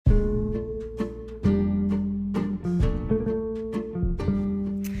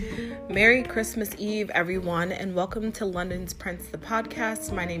Merry Christmas Eve, everyone, and welcome to London's Prince, the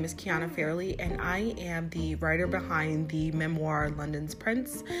podcast. My name is Kiana Fairley, and I am the writer behind the memoir London's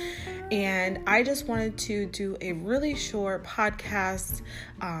Prince. And I just wanted to do a really short podcast.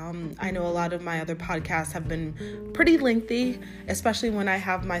 I know a lot of my other podcasts have been pretty lengthy, especially when I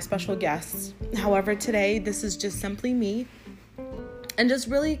have my special guests. However, today, this is just simply me and just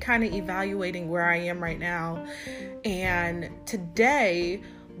really kind of evaluating where I am right now. And today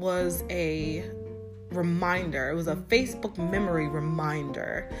was a reminder. It was a Facebook memory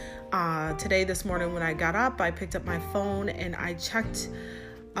reminder. This morning when I got up, I picked up my phone and I checked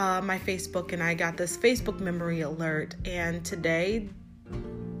my Facebook, and I got this Facebook memory alert. And today,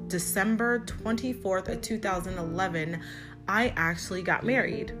 December 24th of 2011, I actually got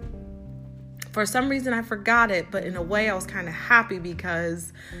married. For some reason, I forgot it, but in a way, I was kind of happy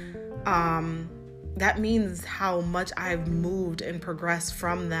because that means how much I've moved and progressed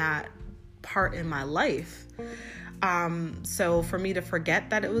from that part in my life. So for me to forget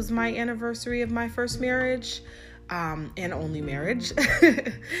that it was my anniversary of my first marriage, and only marriage,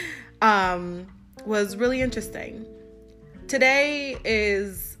 was really interesting. Today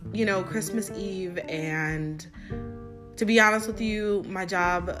is, Christmas Eve, and to be honest with you, my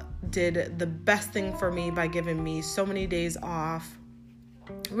job did the best thing for me by giving me so many days off,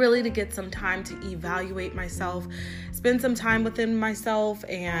 really to get some time to evaluate myself, spend some time within myself,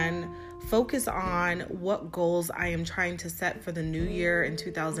 and focus on what goals I am trying to set for the new year in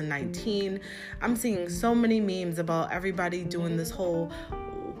 2019. I'm seeing so many memes about everybody doing this whole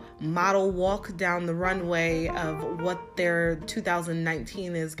model walk down the runway of what their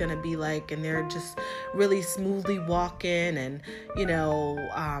 2019 is going to be like, and they're just really smoothly walking and,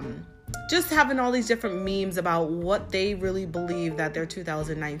 just having all these different memes about what they really believe that their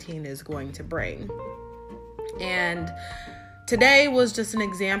 2019 is going to bring. And today was just an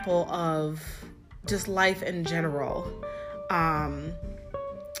example of just life in general.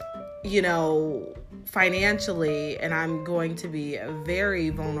 Financially, and I'm going to be very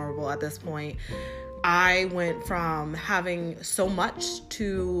vulnerable at this point, I went from having so much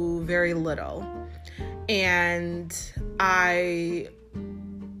to very little. And I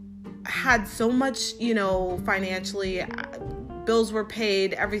had so much, financially, bills were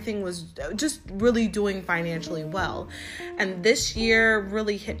paid, everything was just really doing financially well. And this year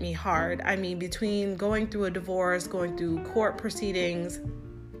really hit me hard. I mean, between going through a divorce, going through court proceedings,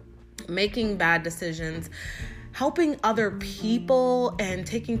 making bad decisions, helping other people and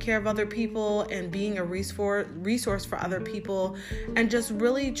taking care of other people and being a resource for other people, and just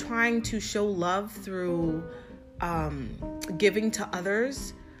really trying to show love through giving to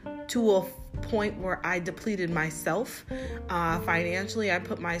others, to a point where I depleted myself. Financially, I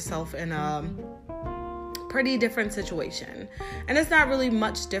put myself in a pretty different situation. And it's not really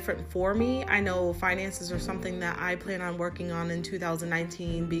much different for me. I know finances are something that I plan on working on in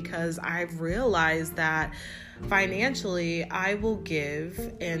 2019, because I've realized that financially I will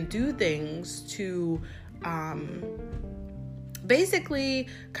give and do things to basically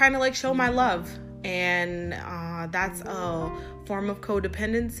kind of like show my love. And that's a form of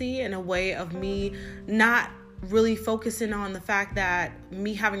codependency and a way of me not really focusing on the fact that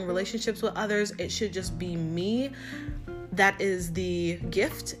me having relationships with others, it should just be me that is the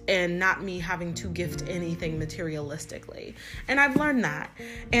gift, and not me having to gift anything materialistically. And I've learned that.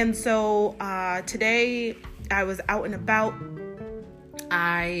 And so today I was out and about.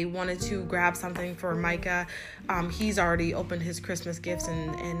 I wanted to grab something for Micah. He's already opened his Christmas gifts,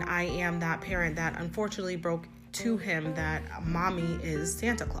 and I am that parent that unfortunately broke to him that mommy is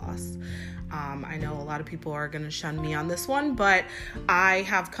Santa Claus. I know a lot of people are going to shun me on this one, but I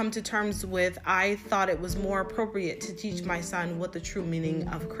have come to terms with, I thought it was more appropriate to teach my son what the true meaning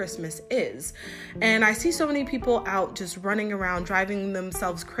of Christmas is. And I see so many people out just running around, driving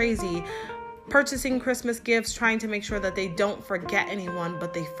themselves crazy, purchasing Christmas gifts, trying to make sure that they don't forget anyone,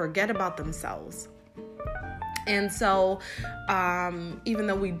 but they forget about themselves. And so, even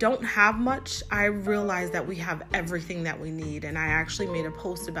though we don't have much, I realize that we have everything that we need. And I actually made a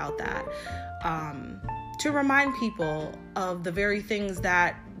post about that, to remind people of the very things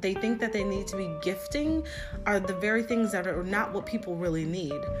that they think that they need to be gifting are the very things that are not what people really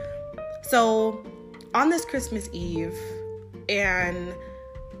need. So on this Christmas Eve, and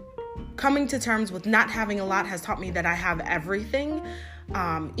coming to terms with not having a lot has taught me that I have everything.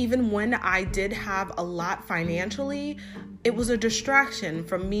 Even when I did have a lot financially, it was a distraction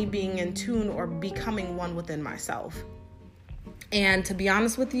from me being in tune or becoming one within myself. And to be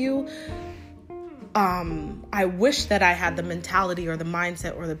honest with you, I wish that I had the mentality or the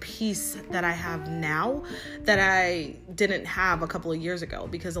mindset or the peace that I have now that I didn't have a couple of years ago.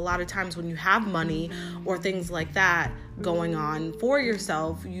 Because a lot of times when you have money or things like that going on for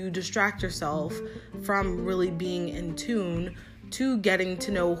yourself, you distract yourself from really being in tune to getting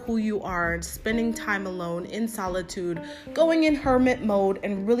to know who you are, spending time alone in solitude, going in hermit mode,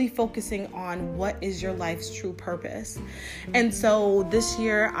 and really focusing on what is your life's true purpose. And so this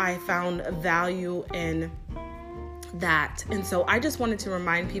year I found value in that. And so I just wanted to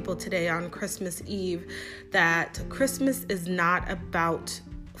remind people today on Christmas Eve that Christmas is not about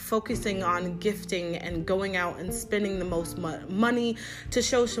focusing on gifting and going out and spending the most money to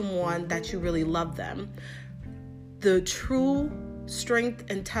show someone that you really love them. The true strength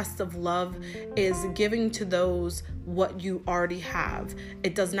and test of love is giving to those what you already have.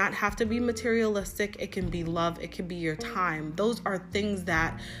 It does not have to be materialistic. It can be love. It can be your time. Those are things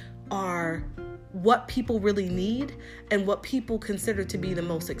that are what people really need and what people consider to be the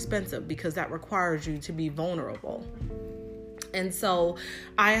most expensive, because that requires you to be vulnerable. And so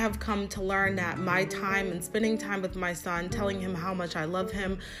I have come to learn that my time and spending time with my son, telling him how much I love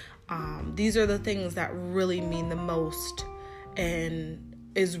him, these are the things that really mean the most and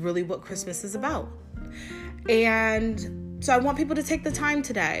is really what Christmas is about. And so I want people to take the time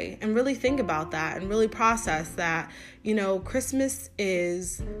today and really think about that and really process that, Christmas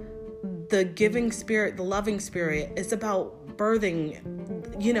is the giving spirit, the loving spirit. It's about birthing,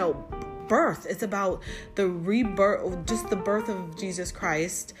 birth. It's about the rebirth, just the birth of Jesus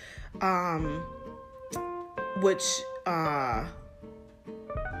Christ, which,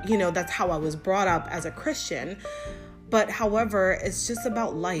 that's how I was brought up as a Christian. But however, it's just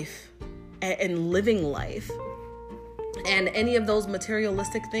about life and living life. And any of those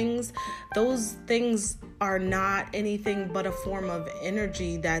materialistic things, those things are not anything but a form of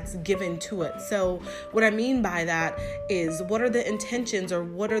energy that's given to it. So what I mean by that is, what are the intentions, or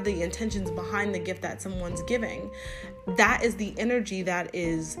what are the intentions behind the gift that someone's giving? That is the energy that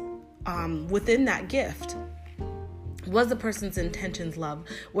is within that gift. Was the person's intentions love?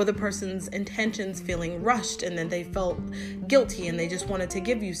 Were the person's intentions feeling rushed and then they felt guilty and they just wanted to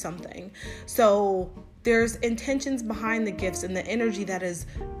give you something? So there's intentions behind the gifts and the energy that is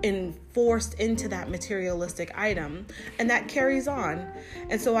enforced into that materialistic item, and that carries on.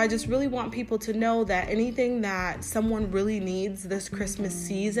 And so I just really want people to know that anything that someone really needs this Christmas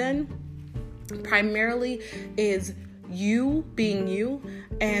season primarily is you being you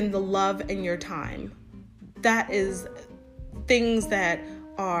and the love in your time. That is things that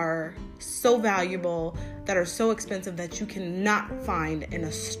are so valuable, that are so expensive, that you cannot find in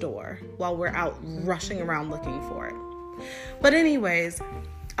a store while we're out rushing around looking for it. But anyways,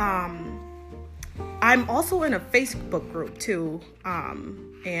 I'm also in a Facebook group too.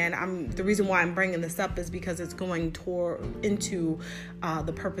 And the reason why I'm bringing this up is because it's going into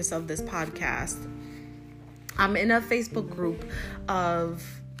the purpose of this podcast. I'm in a Facebook group of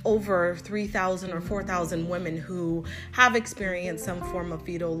over 3,000 or 4,000 women who have experienced some form of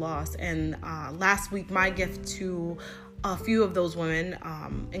fetal loss. And last week, my gift to a few of those women,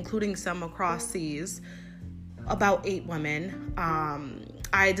 including some across seas, about 8 women,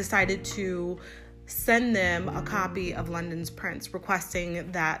 I decided to send them a copy of London's Prince,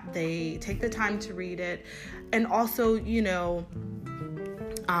 requesting that they take the time to read it, and also,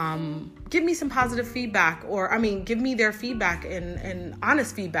 give me some positive feedback, give me their feedback and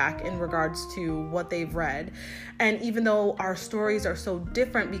honest feedback in regards to what they've read. And even though our stories are so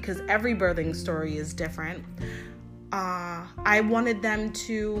different, because every birthing story is different, I wanted them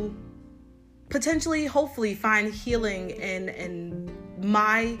to potentially, hopefully, find healing in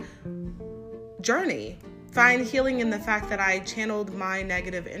my journey. Find healing in the fact that I channeled my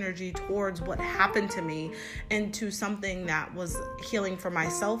negative energy towards what happened to me into something that was healing for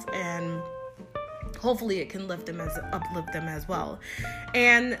myself, and hopefully it can uplift them as well.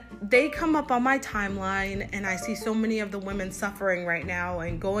 And they come up on my timeline, and I see so many of the women suffering right now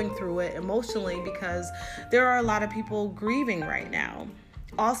and going through it emotionally, because there are a lot of people grieving right now.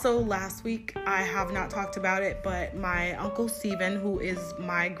 Also, last week, I have not talked about it, but my Uncle Stephen, who is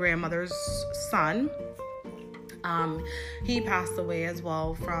my grandmother's son, he passed away as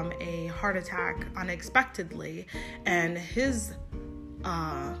well from a heart attack unexpectedly, and his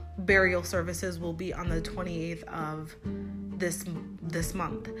burial services will be on the 28th of this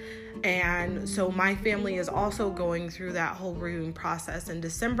month. And so my family is also going through that whole grieving process, and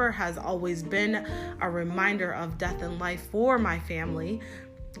December has always been a reminder of death and life for my family,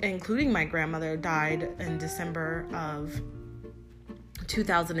 including my grandmother died in December of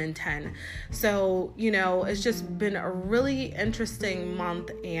 2010. So, it's just been a really interesting month,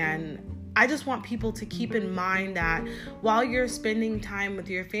 and I just want people to keep in mind that while you're spending time with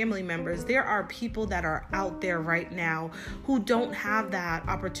your family members, there are people that are out there right now who don't have that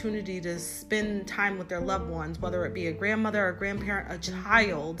opportunity to spend time with their loved ones, whether it be a grandmother, a grandparent, a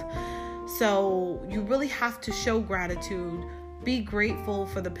child. So you really have to show gratitude. Be grateful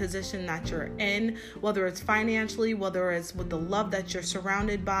for the position that you're in, whether it's financially, whether it's with the love that you're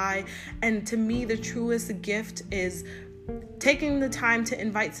surrounded by. And to me, the truest gift is taking the time to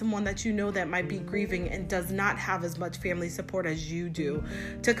invite someone that you know that might be grieving and does not have as much family support as you do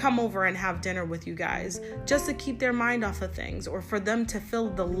to come over and have dinner with you guys, just to keep their mind off of things, or for them to feel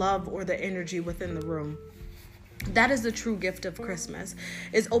the love or the energy within the room. That is the true gift of Christmas,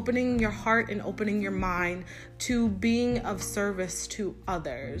 is opening your heart and opening your mind to being of service to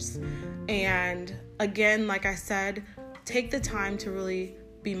others. And again, like I said, take the time to really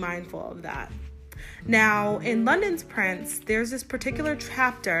be mindful of that. Now, in London's Prince, there's this particular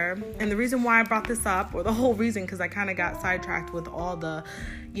chapter, and the reason why I brought this up, or the whole reason, because I kind of got sidetracked with all the,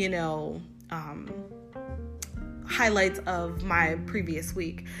 highlights of my previous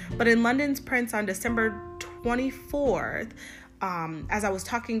week. But in London's Prince on December 24th, as I was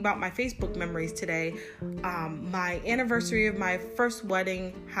talking about my Facebook memories today, my anniversary of my first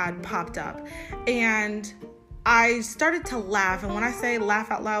wedding had popped up, and I started to laugh. And when I say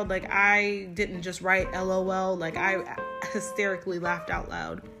laugh out loud, like, I didn't just write LOL, like, I hysterically laughed out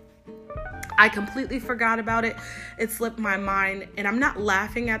loud. I completely forgot about it. It slipped my mind, and I'm not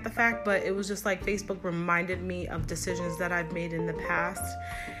laughing at the fact, but it was just like Facebook reminded me of decisions that I've made in the past.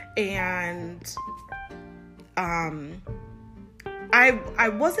 And I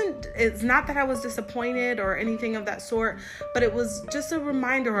wasn't, it's not that I was disappointed or anything of that sort, but it was just a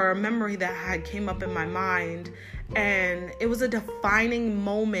reminder or a memory that had came up in my mind, and it was a defining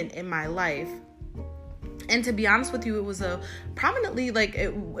moment in my life. And to be honest with you, it was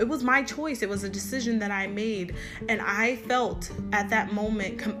it was my choice. It was a decision that I made, and I felt at that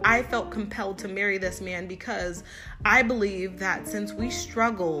moment, I felt compelled to marry this man, because I believe that since we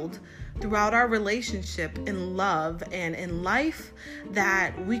struggled throughout our relationship in love and in life,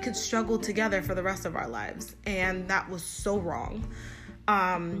 that we could struggle together for the rest of our lives. And that was so wrong.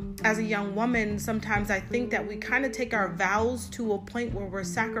 As a young woman, sometimes I think that we kind of take our vows to a point where we're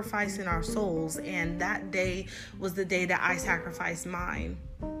sacrificing our souls. And that day was the day that I sacrificed mine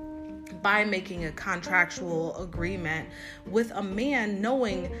by making a contractual agreement with a man,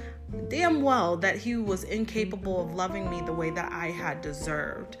 knowing damn well that he was incapable of loving me the way that I had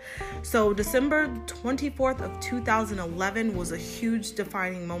deserved. So December 24th of 2011 was a huge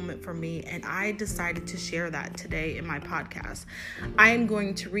defining moment for me, and I decided to share that today in my podcast. I am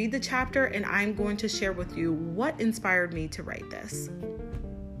going to read the chapter, and I'm going to share with you what inspired me to write this.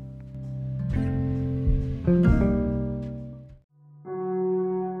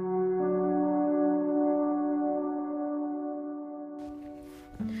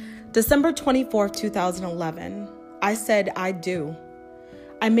 December 24th, 2011, I said I do.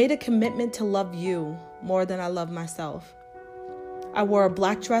 I made a commitment to love you more than I love myself. I wore a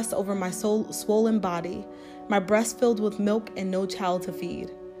black dress over my swollen body, my breast filled with milk and no child to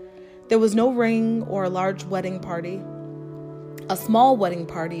feed. There was no ring or a large wedding party, a small wedding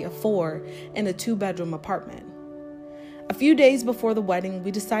party of 4 in a 2-bedroom apartment. A few days before the wedding,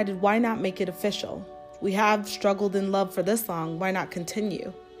 we decided, why not make it official? We have struggled in love for this long, why not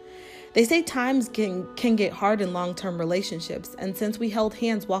continue? They say times can get hard in long-term relationships, and since we held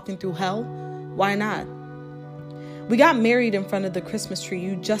hands walking through hell, why not? We got married in front of the Christmas tree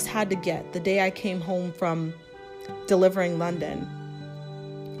you just had to get the day I came home from delivering London.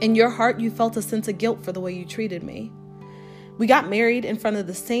 In your heart, you felt a sense of guilt for the way you treated me. We got married in front of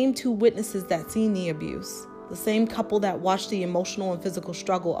the same 2 witnesses that seen the abuse, the same couple that watched the emotional and physical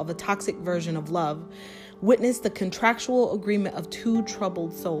struggle of a toxic version of love, witnessed the contractual agreement of 2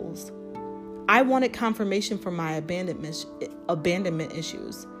 troubled souls. I wanted confirmation for my abandonment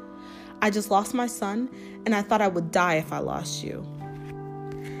issues. I just lost my son, and I thought I would die if I lost you.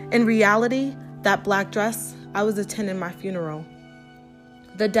 In reality, that black dress, I was attending my funeral.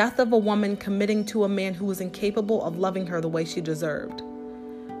 The death of a woman committing to a man who was incapable of loving her the way she deserved.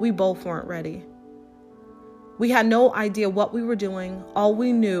 We both weren't ready. We had no idea what we were doing. All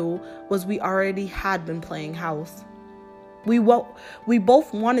we knew was we already had been playing house. We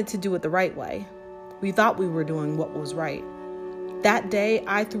both wanted to do it the right way. We thought we were doing what was right. That day,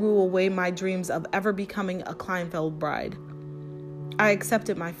 I threw away my dreams of ever becoming a Kleinfeld bride. I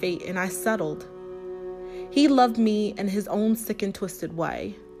accepted my fate, and I settled. He loved me in his own sick and twisted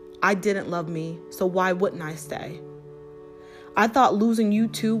way. I didn't love me, so why wouldn't I stay? I thought losing you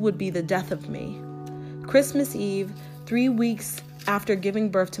too would be the death of me. Christmas Eve, 3 weeks After giving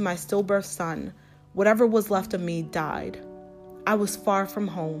birth to my stillbirth son, whatever was left of me died. I was far from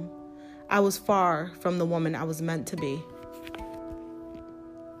home. I was far from the woman I was meant to be.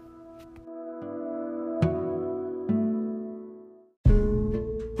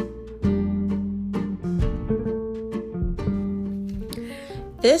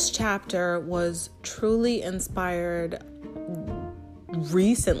 This chapter was truly inspired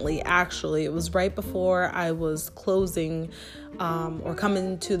recently, actually. It was right before I was closing or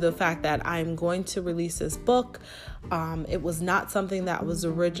coming to the fact that I'm going to release this book. It was not something that was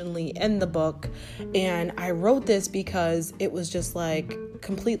originally in the book. And I wrote this because it was just like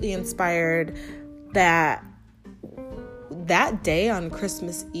completely inspired that day on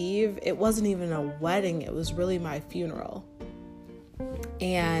Christmas Eve, it wasn't even a wedding. It was really my funeral.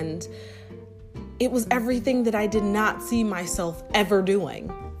 And it was everything that I did not see myself ever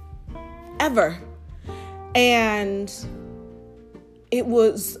doing. Ever. And it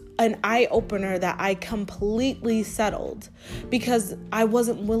was an eye-opener that I completely settled because I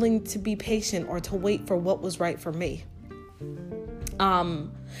wasn't willing to be patient or to wait for what was right for me.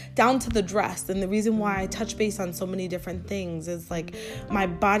 Down to the dress. And the reason why I touch base on so many different things is like my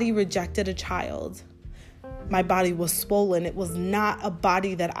body rejected a child. My body was swollen. It was not a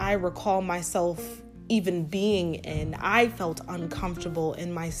body that I recall myself even being in. I felt uncomfortable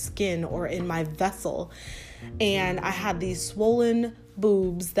in my skin or in my vessel. And I had these swollen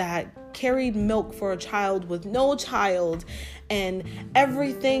boobs that carried milk for a child with no child. And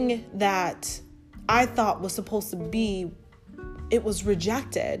everything that I thought was supposed to be, it was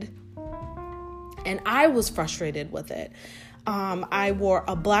rejected. And I was frustrated with it. I wore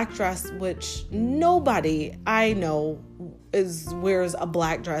a black dress, which nobody I know wears a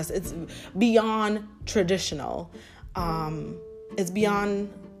black dress. It's beyond traditional. It's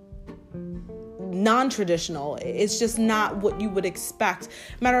beyond non-traditional. It's just not what you would expect.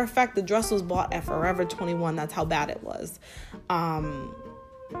 Matter of fact, the dress was bought at Forever 21. That's how bad it was.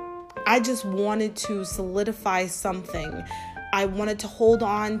 I just wanted to solidify something. I wanted to hold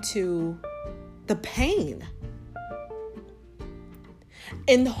on to the pain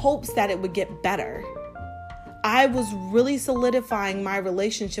in the hopes that it would get better. I was really solidifying my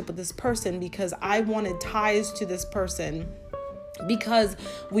relationship with this person because I wanted ties to this person because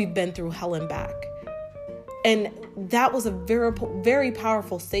we've been through hell and back. And that was a very, very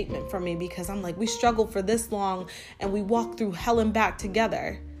powerful statement for me because I'm like, we struggled for this long and we walked through hell and back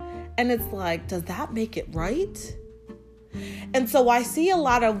together. And it's like, does that make it right? And so I see a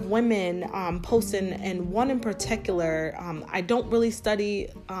lot of women posting, and one in particular, I don't really study,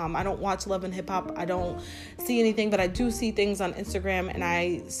 I don't watch Love and Hip Hop, I don't see anything, but I do see things on Instagram, and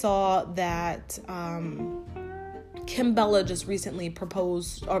I saw that Kim Bella just recently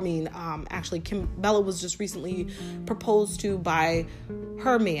proposed, Kim Bella was just recently proposed to by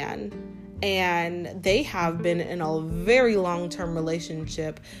her man, and they have been in a very long-term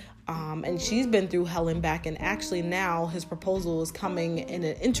relationship. And she's been through hell and back, and actually now his proposal is coming in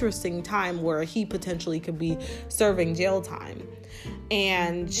an interesting time where he potentially could be serving jail time.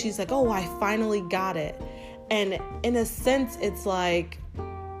 And she's like, oh, I finally got it. And in a sense, it's like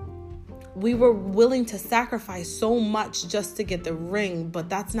we were willing to sacrifice so much just to get the ring, but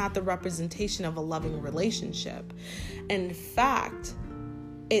that's not the representation of a loving relationship. In fact,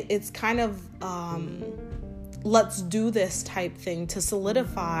 it's kind of let's do this type thing to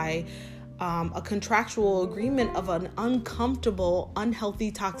solidify a contractual agreement of an uncomfortable, unhealthy,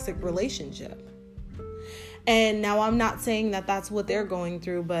 toxic relationship. And now I'm not saying that that's what they're going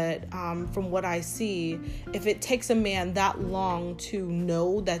through, but from what I see, if it takes a man that long to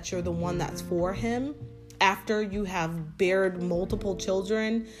know that you're the one that's for him, after you have bared multiple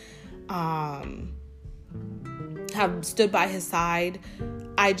children, have stood by his side,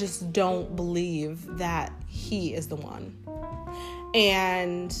 I just don't believe that he is the one.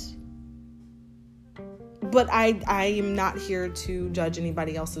 But I am not here to judge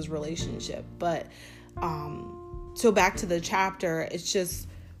anybody else's relationship. But so back to the chapter, it just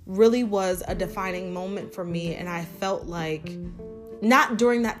really was a defining moment for me. And I felt like, not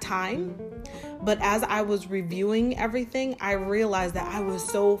during that time, but as I was reviewing everything, I realized that I was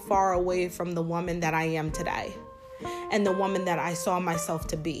so far away from the woman that I am today and the woman that I saw myself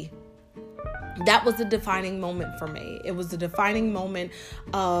to be. That was a defining moment for me. It was the defining moment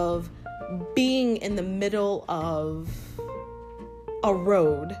of being in the middle of a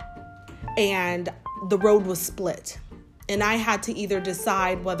road, and the road was split. And I had to either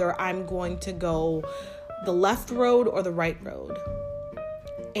decide whether I'm going to go the left road or the right road.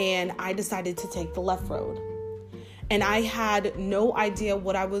 And I decided to take the left road. And I had no idea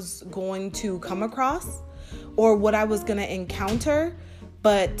what I was going to come across, or what I was going to encounter,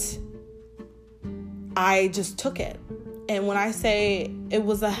 but I just took it. And when I say it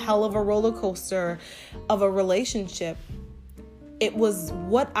was a hell of a roller coaster of a relationship, it was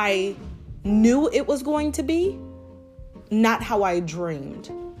what I knew it was going to be, not how I dreamed.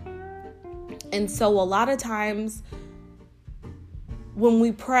 And so a lot of times when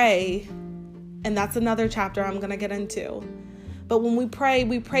we pray, and that's another chapter I'm going to get into, but when we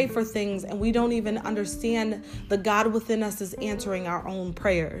pray for things and we don't even understand the God within us is answering our own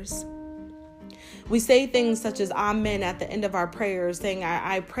prayers. We say things such as amen at the end of our prayers, saying,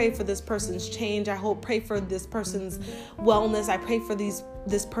 I pray for this person's change. Pray for this person's wellness. I pray for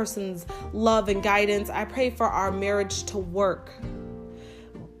this person's love and guidance. I pray for our marriage to work.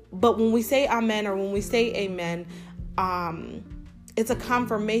 But when we say amen or when we say amen, it's a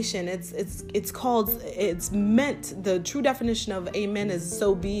confirmation. It's meant, the true definition of amen is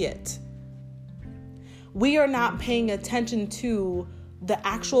so be it. We are not paying attention to the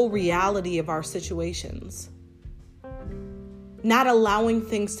actual reality of our situations, not allowing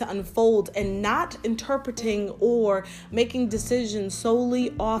things to unfold and not interpreting or making decisions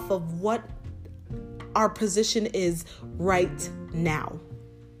solely off of what our position is right now.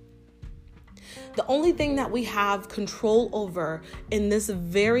 The only thing that we have control over in this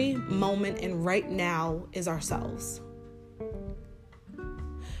very moment and right now is ourselves.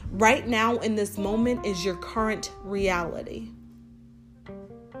 Right now in this moment is your current reality.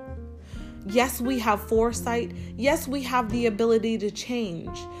 Yes, we have foresight. Yes, we have the ability to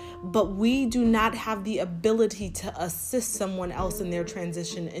change, but we do not have the ability to assist someone else in their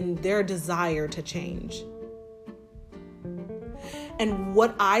transition, in their desire to change. And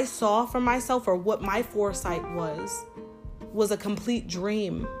what I saw for myself, or what my foresight was a complete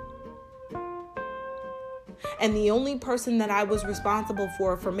dream. And the only person that I was responsible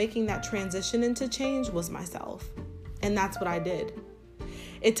for making that transition into change was myself. And that's what I did.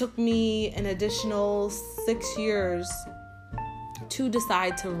 It took me an additional 6 years to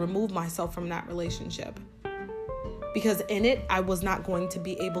decide to remove myself from that relationship. Because in it, I was not going to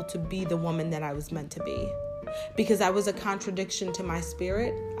be able to be the woman that I was meant to be. Because I was a contradiction to my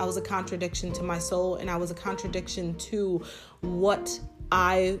spirit, I was a contradiction to my soul, and I was a contradiction to what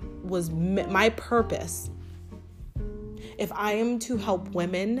my purpose. If I am to help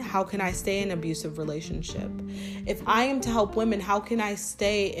women, how can I stay in an abusive relationship? If I am to help women, how can I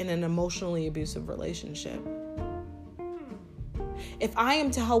stay in an emotionally abusive relationship? If I am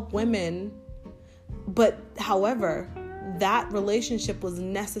to help women, however, that relationship was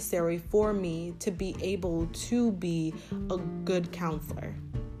necessary for me to be able to be a good counselor.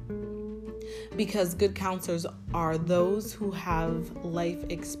 Because good counselors are those who have life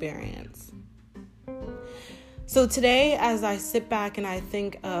experience. So today, as I sit back and I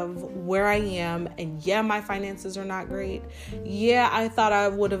think of where I am, and yeah, my finances are not great. Yeah, I thought I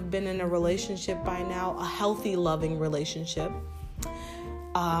would have been in a relationship by now, a healthy, loving relationship.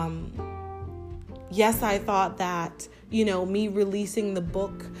 Yes, I thought that, me releasing the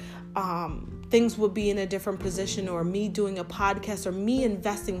book, things would be in a different position, or me doing a podcast, or me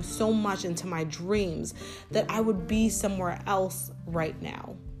investing so much into my dreams that I would be somewhere else right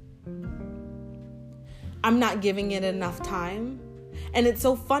now. I'm not giving it enough time. And it's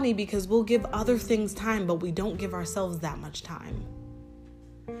so funny because we'll give other things time, but we don't give ourselves that much time.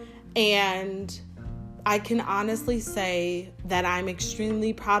 And I can honestly say that I'm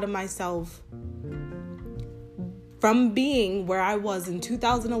extremely proud of myself from being where I was in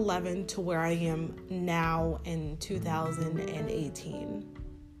 2011 to where I am now in 2018.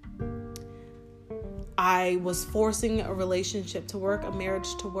 I was forcing a relationship to work, a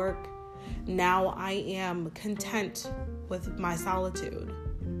marriage to work. Now I am content with my solitude.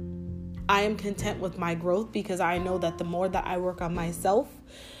 I am content with my growth because I know that the more that I work on myself,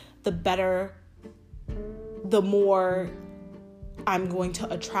 the more I'm going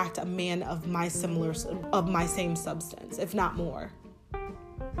to attract a man of my same substance, if not more.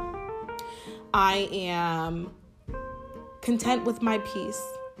 I am content with my peace.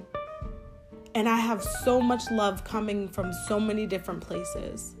 And I have so much love coming from so many different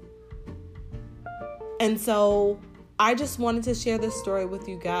places. And so I just wanted to share this story with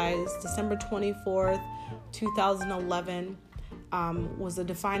you guys. December 24th, 2011 was a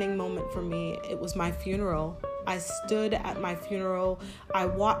defining moment for me. It was my funeral. I stood at my funeral. I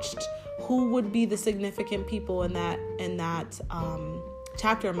watched who would be the significant people in that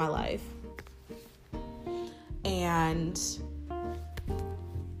chapter of my life. And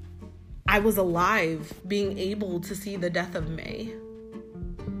I was alive, being able to see the death of May.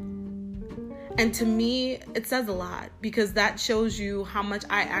 And to me, it says a lot, because that shows you how much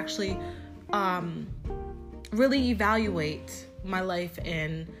I actually really evaluate my life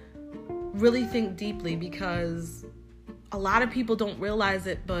and really think deeply, because a lot of people don't realize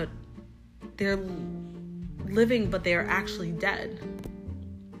it, but they're living, but they're actually dead.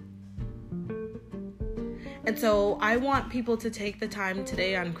 And so I want people to take the time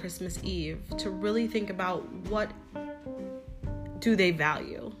today on Christmas Eve to really think about, what do they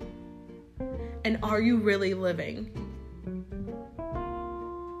value? And are you really living?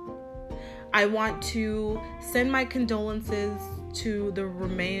 I want to send my condolences to the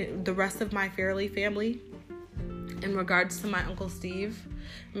rest of my Fairley family in regards to my Uncle Steve.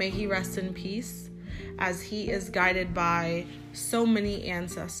 May he rest in peace, as he is guided by so many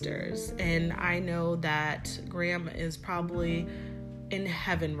ancestors. And I know that Graham is probably in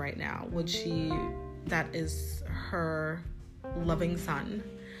heaven right now, that is her loving son.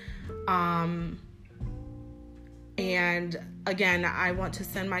 And again, I want to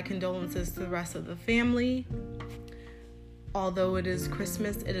send my condolences to the rest of the family. Although it is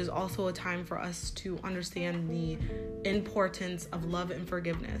Christmas, it is also a time for us to understand the importance of love and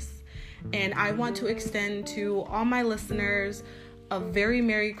forgiveness. And I want to extend to all my listeners a very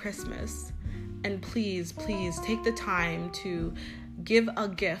Merry Christmas. And please, please take the time to give a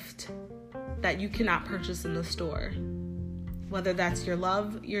gift that you cannot purchase in the store. Whether that's your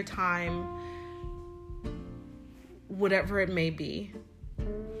love, your time, whatever it may be.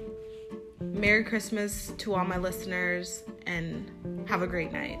 Merry Christmas to all my listeners, and have a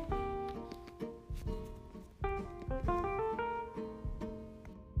great night.